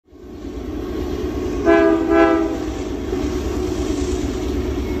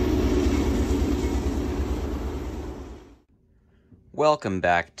Welcome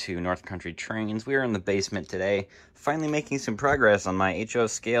back to North Country Trains. We are in the basement today, finally making some progress on my HO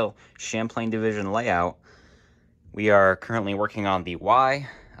scale Champlain Division layout. We are currently working on the Y.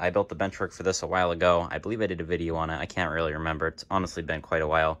 I built the benchwork for this a while ago. I believe I did a video on it. I can't really remember. It's honestly been quite a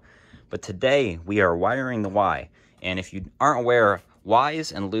while. But today we are wiring the Y. And if you aren't aware,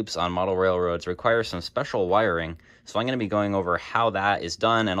 Ys and loops on model railroads require some special wiring. So I'm going to be going over how that is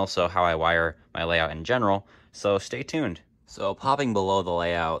done and also how I wire my layout in general. So stay tuned. So popping below the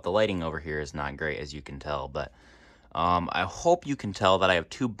layout, the lighting over here is not great as you can tell, but I hope you can tell that I have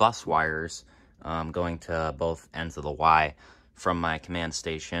two bus wires going to both ends of the Y from my command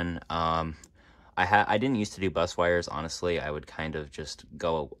station. I didn't used to do bus wires, honestly. I would kind of just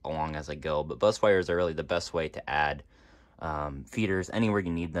go along as I go, but bus wires are really the best way to add feeders anywhere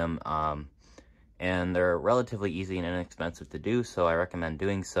you need them, and they're relatively easy and inexpensive to do, so I recommend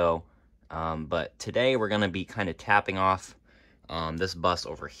doing so. But today we're going to be kind of tapping off this bus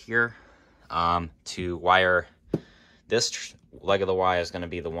over here to wire. This leg of the Y is going to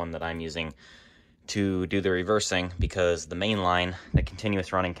be the one that I'm using to do the reversing, because the main line, the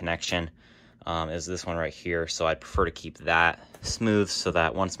continuous running connection, is this one right here. So I prefer to keep that smooth so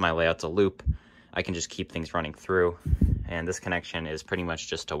that once my layout's a loop, I can just keep things running through. And this connection is pretty much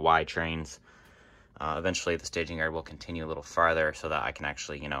just to Y trains. Eventually the staging yard will continue a little farther so that I can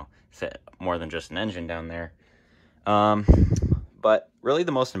actually, fit more than just an engine down there. But really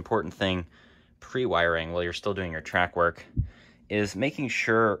the most important thing pre-wiring while you're still doing your track work is making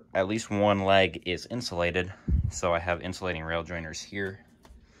sure at least one leg is insulated. So I have insulating rail joiners here,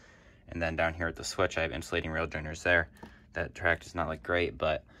 and then down here at the switch I have insulating rail joiners there. That track does not look great,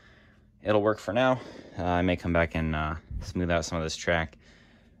 but it'll work for now. I may come back and smooth out some of this track.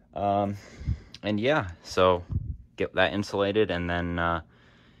 And yeah, so get that insulated and then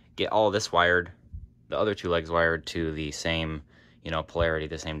get all this wired, the other two legs wired to the same, polarity,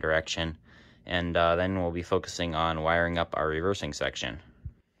 the same direction. And then we'll be focusing on wiring up our reversing section.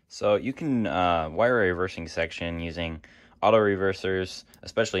 So you can wire a reversing section using auto reversers,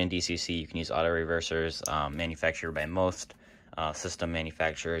 especially in DCC. You can use auto reversers manufactured by most system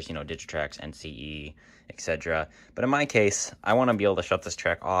manufacturers, Digitrax, NCE, etc. But in my case, I want to be able to shut this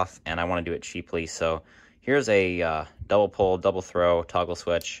track off, and I want to do it cheaply. So here's a double pull, double throw toggle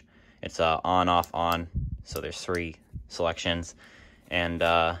switch. It's on, off, on. So there's 3 selections. And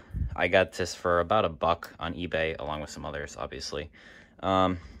I got this for about $1 on eBay, along with some others, obviously.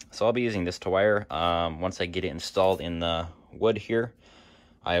 So I'll be using this to wire. Once I get it installed in the wood here,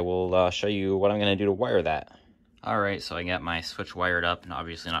 I will show you what I'm going to do to wire that. Alright, so I got my switch wired up, and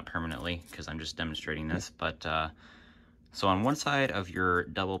obviously not permanently, because I'm just demonstrating this. But so on one side of your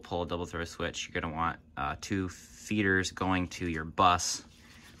double pull, double throw switch, you're going to want 2 feeders going to your bus.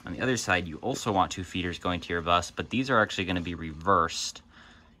 On the other side, you also want 2 feeders going to your bus, but these are actually going to be reversed.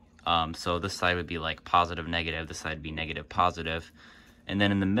 So this side would be like positive, negative. This side would be negative, positive. And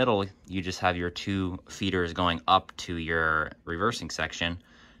then in the middle, you just have your 2 feeders going up to your reversing section.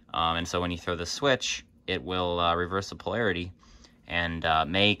 And so when you throw the switch, it will reverse the polarity and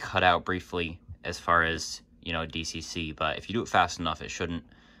may cut out briefly as far as, DCC. But if you do it fast enough, it shouldn't.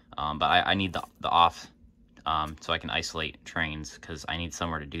 But I need the off. So I can isolate trains, because I need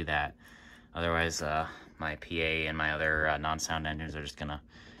somewhere to do that. Otherwise, my PA and my other non-sound engines are just going to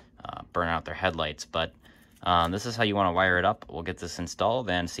burn out their headlights. But this is how you want to wire it up. We'll get this installed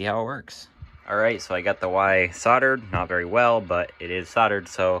and see how it works. Alright, so I got the Y soldered. Not very well, but it is soldered,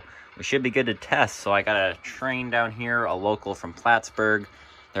 so we should be good to test. So I got a train down here, a local from Plattsburgh.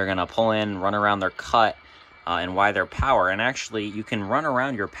 They're going to pull in, run around their cut, and wire their power. And actually, you can run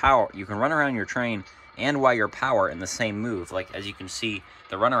around your power. You can run around your train and wire your power in the same move. Like, as you can see,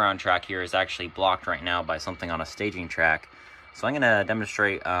 the runaround track here is actually blocked right now by something on a staging track. So I'm going to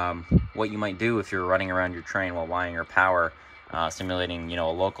demonstrate what you might do if you're running around your train while wiring your power, simulating, a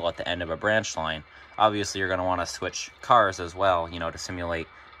local at the end of a branch line. Obviously, you're going to want to switch cars as well, to simulate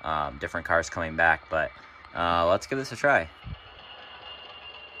different cars coming back. But let's give this a try.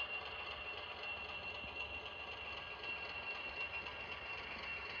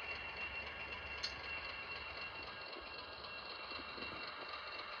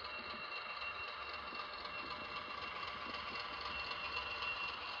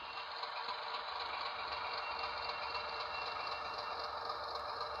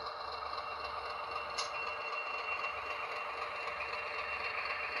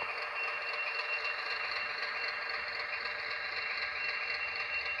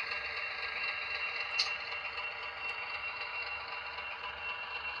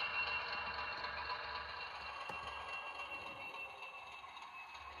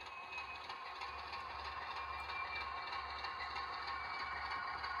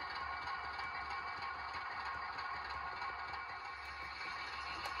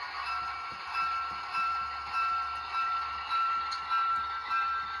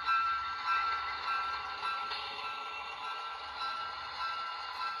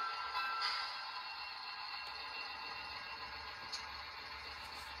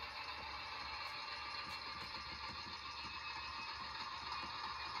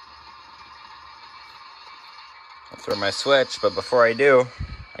 I'll throw my switch, but before I do,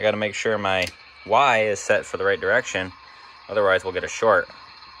 I gotta make sure my Y is set for the right direction. Otherwise, we'll get a short.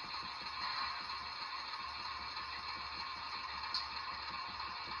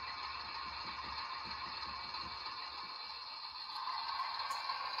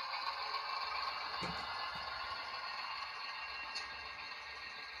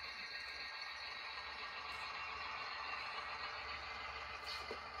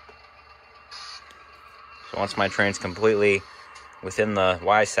 So once my train's completely within the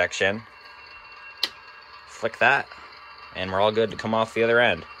Y section, flick that, and we're all good to come off the other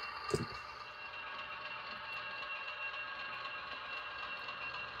end.